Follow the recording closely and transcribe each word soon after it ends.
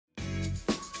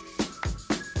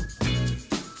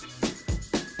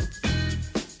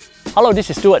Hello, this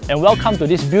is Stuart and welcome to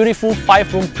this beautiful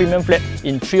 5-room premium flat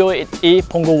in 308A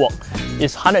Punggol Walk.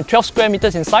 It's 112 square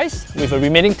meters in size with a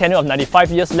remaining tenure of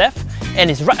 95 years left, and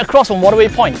it's right across from Waterway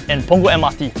Point and Punggol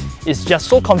MRT. It's just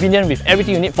so convenient with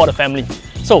everything you need for the family.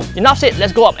 So enough said,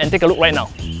 let's go up and take a look right now.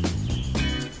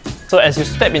 So as you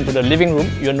step into the living room,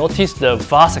 you'll notice the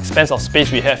vast expanse of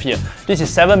space we have here. This is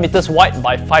 7 meters wide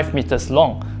by 5 meters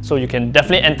long, so you can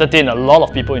definitely entertain a lot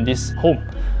of people in this home.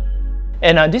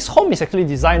 And this home is actually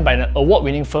designed by an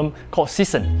award-winning firm called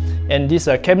Season. And these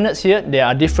cabinets here, there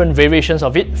are different variations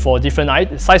of it for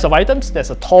different size of items. There's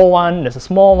a tall one, there's a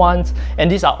small one, and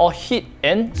these are all heat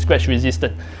and scratch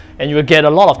resistant. And you will get a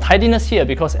lot of tidiness here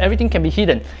because everything can be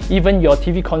hidden. Even your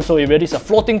TV console area, this is a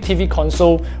floating TV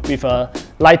console with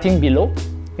lighting below.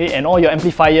 Okay, and all your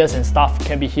amplifiers and stuff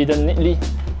can be hidden neatly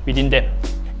within them.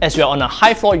 As you are on a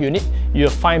high floor unit, you'll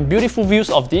find beautiful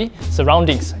views of the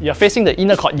surroundings. You're facing the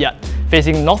inner courtyard,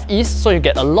 facing northeast, so you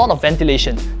get a lot of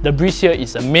ventilation. The breeze here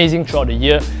is amazing throughout the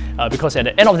year because at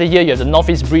the end of the year, you have the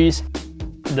northeast breeze.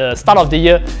 The start of the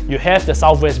year, you have the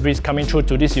southwest breeze coming through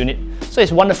to this unit. So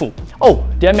it's wonderful. Oh,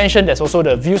 did I mention there's also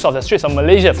the views of the Straits of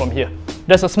Malaysia from here.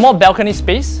 There's a small balcony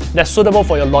space that's suitable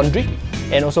for your laundry,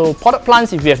 and also potted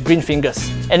plants if you have green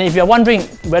fingers. And if you're wondering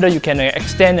whether you can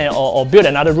extend or build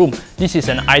another room, this is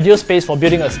an ideal space for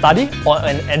building a study or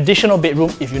an additional bedroom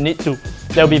if you need to.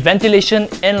 There will be ventilation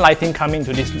and lighting coming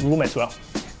to this room as well.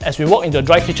 As we walk into the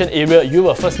dry kitchen area, you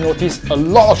will first notice a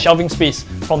lot of shelving space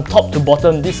from top to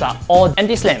bottom. These are all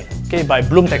anti-slam, okay, by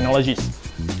Bloom Technologies.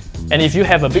 And if you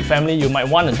have a big family, you might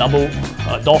want a double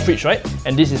door fridge, right?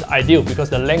 And this is ideal because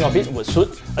the length of it would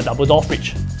suit a double door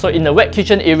fridge. So in the wet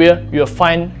kitchen area, you'll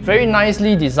find very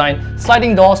nicely designed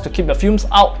sliding doors to keep the fumes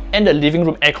out and the living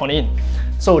room aircon in.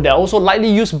 So there are also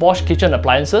lightly used Bosch kitchen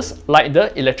appliances like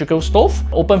the electrical stove,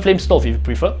 open flame stove if you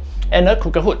prefer, and a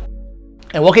cooker hood.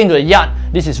 And walking into the yard,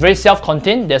 this is very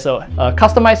self-contained. There's a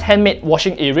customized handmade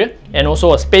washing area and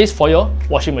also a space for your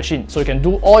washing machine. So you can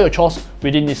do all your chores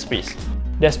within this space.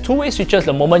 There's two-way switches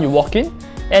the moment you walk in,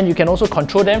 and you can also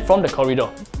control them from the corridor.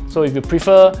 So if you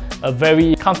prefer a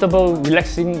very comfortable,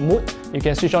 relaxing mood, you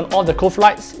can switch on all the cove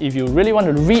lights. If you really want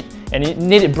to read and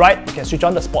need it bright, you can switch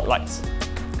on the spotlights.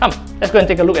 Come, let's go and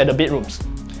take a look at the bedrooms.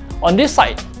 On this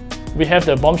side, we have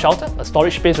the bomb shelter, a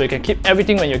storage space where you can keep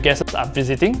everything when your guests are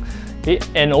visiting. Okay,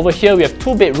 and over here we have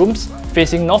 2 bedrooms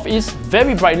facing northeast,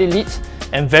 very brightly lit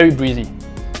and very breezy.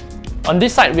 On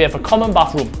this side we have a common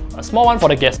bathroom, a small one for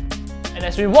the guests. And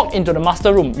as we walk into the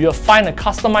master room, you'll find a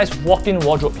customized walk-in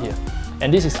wardrobe here.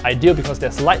 And this is ideal because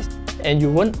there's lights and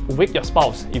you won't wake your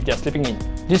spouse if they're sleeping in.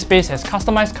 This space has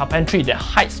customized carpentry that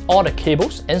hides all the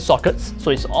cables and sockets, so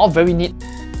it's all very neat.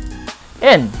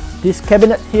 And this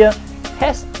cabinet here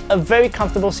has a very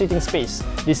comfortable seating space.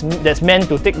 That's meant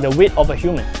to take the weight of a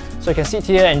human. So you can sit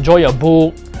here, enjoy your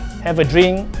book, have a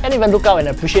drink, and even look out and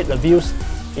appreciate the views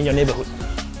in your neighborhood.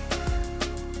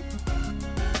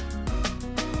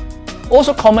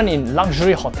 Also common in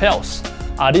luxury hotels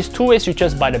are these two-way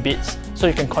switches by the beds. So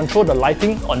you can control the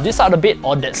lighting on this side of the bed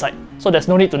or that side. So there's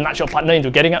no need to nudge your partner into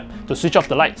getting up to switch off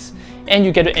the lights. And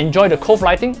you get to enjoy the cove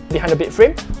lighting behind the bed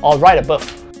frame or right above.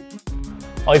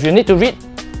 Or if you need to read,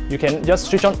 you can just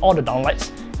switch on all the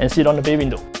downlights and sit on the bay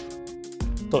window.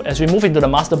 So as we move into the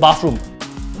master bathroom,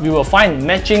 we will find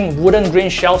matching wooden grain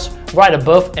shelves right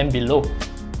above and below.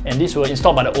 And these were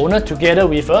installed by the owner together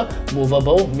with a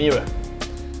movable mirror.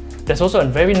 There's also a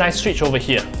very nice switch over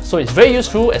here. So it's very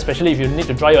useful, especially if you need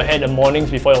to dry your hair in the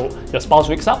mornings before your spouse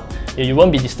wakes up. You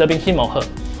won't be disturbing him or her.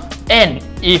 And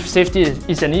if safety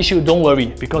is an issue, don't worry,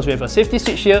 because we have a safety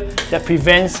switch here that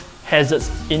prevents hazards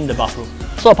in the bathroom.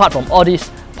 So apart from all this,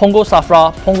 Punggol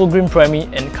Safra, Punggol Green Primary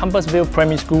and Compassvale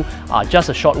Primary School are just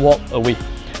a short walk away.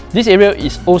 This area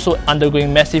is also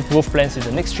undergoing massive growth plans in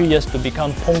the next 3 years to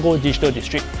become Punggol Digital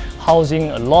District,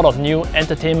 housing a lot of new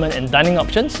entertainment and dining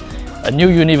options, a new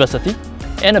university,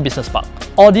 and a business park.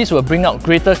 All these will bring out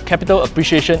greater capital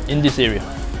appreciation in this area.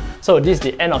 So this is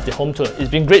the end of the home tour. It's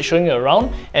been great showing you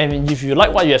around, and if you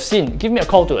like what you have seen, give me a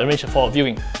call to arrange for a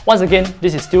viewing. Once again,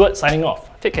 this is Stuart signing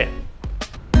off. Take care.